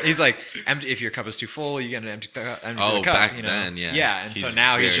 I mean, he's like empty. If your cup is too full, you get an empty cup. Oh, cup, back you know? then, yeah. yeah. And so He's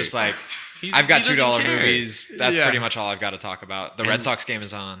now he's very- just like, He's- I've got he doesn't $2 care. movies. That's Yeah. pretty much all I've got to talk about. The Red And- Sox game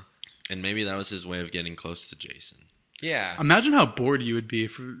is on. And maybe that was his way of getting close to Jason. Yeah, Imagine how bored you would be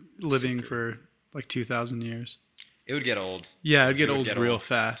for living for like 2,000 years. it would get old. Yeah, it'd get would old get real old.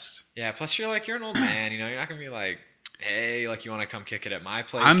 fast. Yeah. Plus, you're an old man. You know, you're not gonna be like, hey, like you want to come kick it at my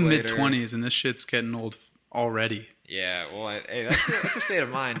place. I'm later. mid-20s and this shit's getting old already. Yeah. Well, hey, that's a state of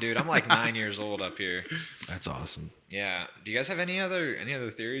mind, dude. I'm like 9 years old up here. That's awesome. Yeah. Do you guys have any other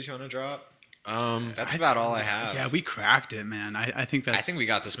theories you want to drop? Um, That's about all I have. Yeah, we cracked it, man. I think that's I think we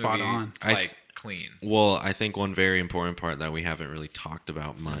got this spot movie on. like clean. well, I think one very important part that we haven't really talked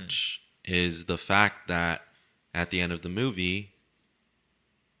about much is the fact that at the end of the movie,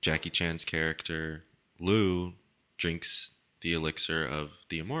 Jackie Chan's character Lou drinks the elixir of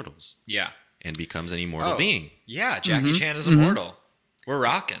the immortals Yeah. and becomes an immortal being. Yeah, Jackie Chan is immortal. We're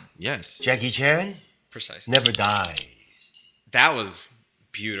rocking. Yes. Jackie Chan Precisely. never dies. That was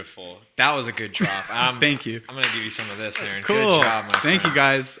beautiful. That was a good drop. Thank you. I'm going to give you some of this, Aaron. Cool. Good job, my Thank friend. you,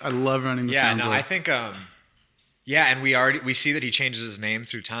 guys. I love running the Yeah, soundboard. no, I think yeah, and we see that he changes his name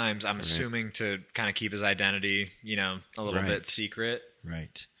through times. I'm assuming to kind of keep his identity, a little Right. bit secret.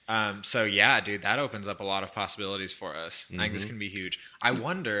 Right. So yeah, dude, that opens up a lot of possibilities for us. I Mm-hmm. think this can be huge. I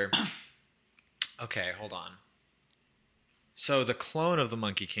wonder. Okay, hold on. So the clone of the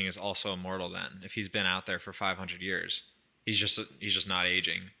Monkey King is also immortal then, if he's been out there for 500 years. He's just not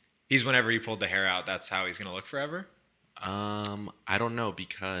aging. He's whenever he pulled the hair out, that's how he's going to look forever? I don't know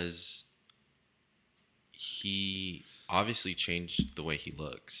because he obviously changed the way he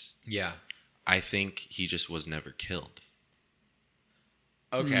looks. Yeah. I think he just was never killed.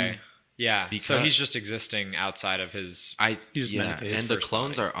 Okay. Yeah. So Because- he's just existing outside of his He just meditates and the first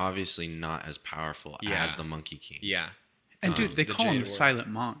clones body. are obviously not as powerful Yeah. as the Monkey King. Yeah. And dude, they the call him Jade the Warrior. Silent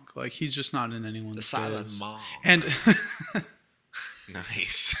Monk. Like he's just not in anyone's The Silent biz. Monk. And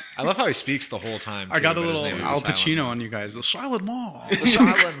Nice. I love how he speaks the whole time. I too, got a but his little name is the Al Silent Pacino Monk. on you guys. The Silent Monk. The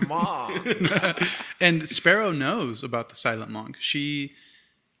Silent Monk. And Sparrow knows about the Silent Monk. She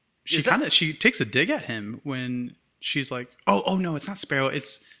she takes a dig at him when she's like, "Oh no, it's not Sparrow.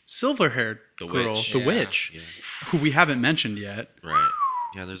 It's silver-haired The girl, witch. the Yeah. witch, Yeah. who we haven't mentioned yet." Right.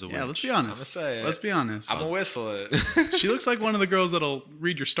 Yeah, there's a Yeah, witch. let's be honest. I'ma say it. Let's be honest. I'm gonna whistle it. She looks like one of the girls that'll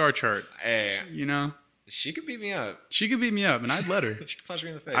read your star chart. Hey, You know, she could beat me up. she could beat me up, and I'd let her. She could punch me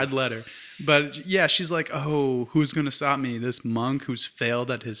in the face. I'd let her. But yeah, she's like, "Oh, who's gonna stop me? This monk who's failed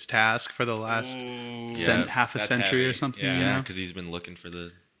at his task for the last half a that's century heavy. or something." Yeah. you Yeah, know? because he's been looking for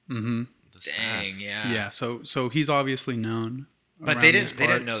the staff. Dang, yeah. Yeah. So he's obviously known. But around they these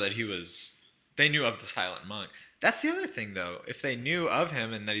didn't know parts. that he was. They knew of the Silent Monk. That's the other thing, though. If they knew of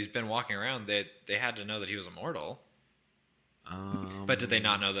him and that he's been walking around, they had to know that he was immortal. But did they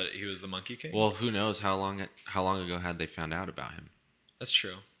not know that he was the Monkey King? Well, who knows how long ago had they found out about him? That's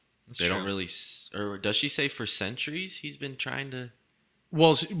true. That's They true. don't really, or does she say for centuries he's been trying to?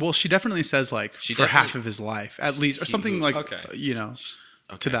 Well, she definitely says like She for half definitely- of his life, at least, or something like okay. to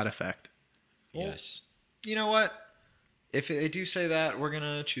Okay. that effect. Yes. You know what? If they do say that, we're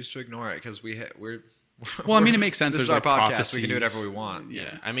gonna choose to ignore it because we're. Well, I mean, it makes sense. This is There's, our like, podcast. We can do prophecies. whatever we want.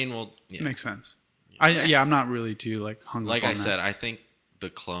 Yeah. I mean, well, yeah. It makes sense. I'm not really too like hung Like up on I said, that. I think the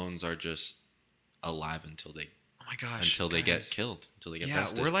clones are just alive until they Oh my gosh! get guys. killed, until they get Yeah,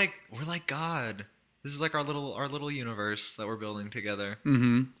 bested. we're like God. This is like our little universe that we're building together.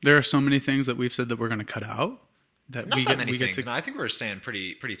 There are so many things that we've said that we're going to cut out that Not we that get many we get things. to. No, I think we're staying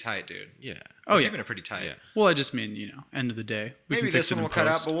pretty tight, dude. yeah. Oh We're yeah. keeping it pretty tight. Yeah. Well, I just mean end of the day. We Maybe can fix this it one in will cut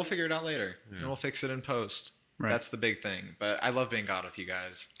out, post. but we'll figure it out later, and we'll fix it in post. Right. That's the big thing. But I love being God with you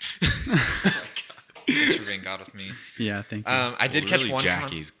guys. Oh my God. Thanks for being God with me. Yeah, thank you. I did Well, catch really, one.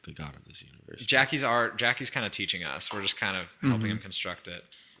 Jackie's the god of this universe. Jackie's kind of teaching us. We're just kind of helping him construct it.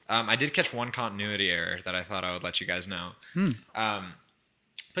 I did catch one continuity error that I thought I would let you guys know.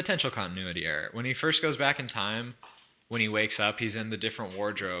 Potential continuity error. When he first goes back in time, when he wakes up, he's in the different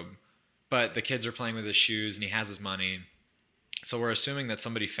wardrobe, but the kids are playing with his shoes and he has his money. So we're assuming that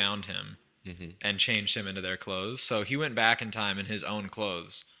somebody found him and changed him into their clothes. So he went back in time in his own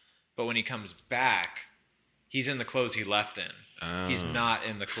clothes. But when he comes back, he's in the clothes he left in. He's not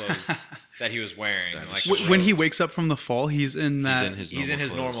in the clothes that he was wearing. That Like is the when he robes. wakes up from the fall, he's in that. in his He's in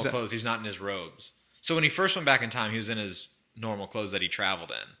his normal That- clothes. He's not in his robes. So when he first went back in time, he was in his normal clothes that he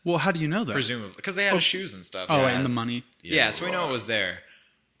traveled in, Well, how do you know that? presumably, because they had his shoes and stuff. Oh, so- and the money. yeah, so we know it was there.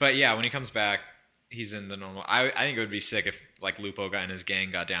 But yeah, when he comes back, he's in the normal. I think it would be sick if like Lupo and his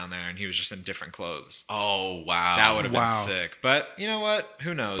gang got down there and he was just in different clothes. Oh wow, That would have been Wow. sick. But you know what?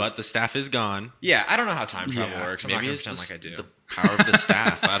 Who knows? But the staff is gone. yeah, I don't know how time travel Yeah. works. I'm Maybe not it's going to just pretend like I do. the power of the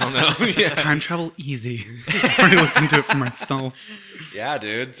staff. I don't know. Yeah. Time travel easy. I've already looked into it for myself. Yeah,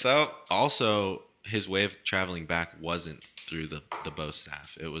 dude. So Also, his way of traveling back wasn't through the bow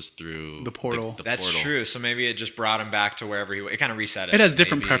staff. It was through The portal. that's portal. true. So maybe it just brought him back to wherever he. It kind of reset it. It has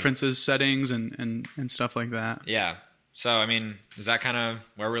different maybe. preferences, settings, and stuff like that. Yeah. So I mean, is that kind of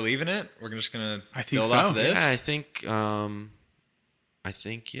where we're leaving it? We're just gonna I think build so. off of this. Yeah, I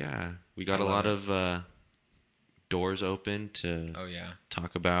think yeah, we got I a love lot of doors open to Oh yeah.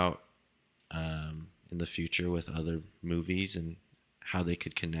 talk about in the future with other movies and how they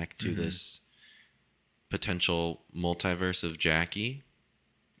could connect to this potential multiverse of Jackie.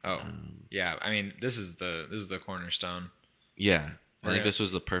 Oh yeah. I mean, this is the cornerstone. Yeah, I Right. think this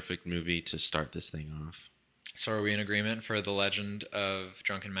was the perfect movie to start this thing off. So are we in agreement for The Legend of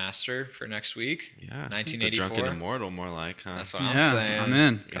Drunken Master for next week? Yeah, the 1984. Drunken Immortal, more like, huh? That's what I'm Yeah, saying. I'm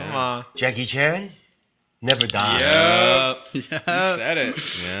in. Come Yeah. on. Jackie Chan never died. Yep. You Yeah. said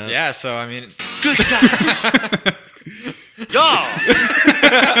it. Yeah. Yeah. So I mean,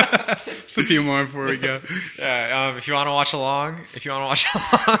 Just a few more before we go. yeah. If you want to watch along,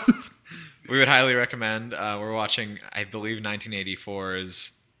 we would highly recommend. We're watching. I believe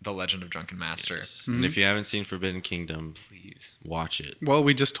 1984's The Legend of Drunken Master. And if you haven't seen Forbidden Kingdom, Please. watch it. Well,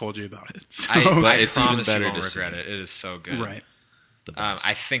 we just told you about it. So. But I it's even promise you better won't to see. regret it. It is so good. right. The best.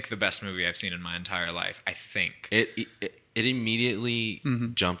 I think the best movie I've seen in my entire life. I think. It immediately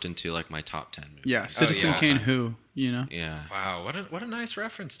jumped into like my top 10 movies. Yeah, Citizen yeah. Kane. Who you know? Yeah. Wow, what a nice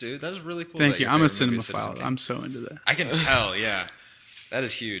reference, dude. That is really cool. Thank that you. your I'm a favorite movie is Citizen cinemaphile. Kane. I'm so into that. I can tell. Yeah, that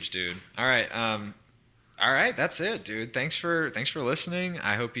is huge, dude. All right, that's it, dude. Thanks for listening.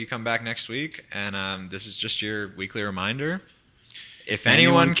 I hope you come back next week. And this is just your weekly reminder. If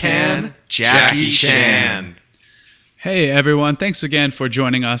anyone can, Jackie Chan. Hey everyone, thanks again for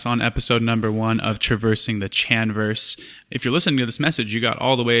joining us on episode number 1 of Traversing the Chanverse. If you're listening to this message, you got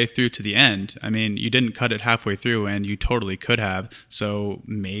all the way through to the end. I mean, you didn't cut it halfway through, and you totally could have. So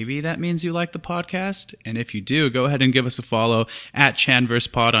maybe that means you like the podcast. And if you do, go ahead and give us a follow at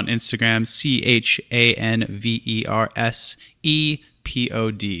ChanversePod on Instagram,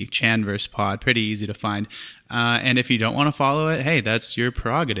 ChanversePod, Chanverse Pod. Pretty easy to find. And if you don't want to follow it, hey, that's your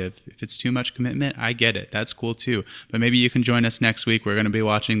prerogative. If it's too much commitment, I get it. That's cool too. But maybe you can join us next week. We're going to be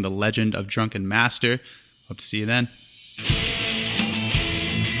watching The Legend of Drunken Master. Hope to see you then.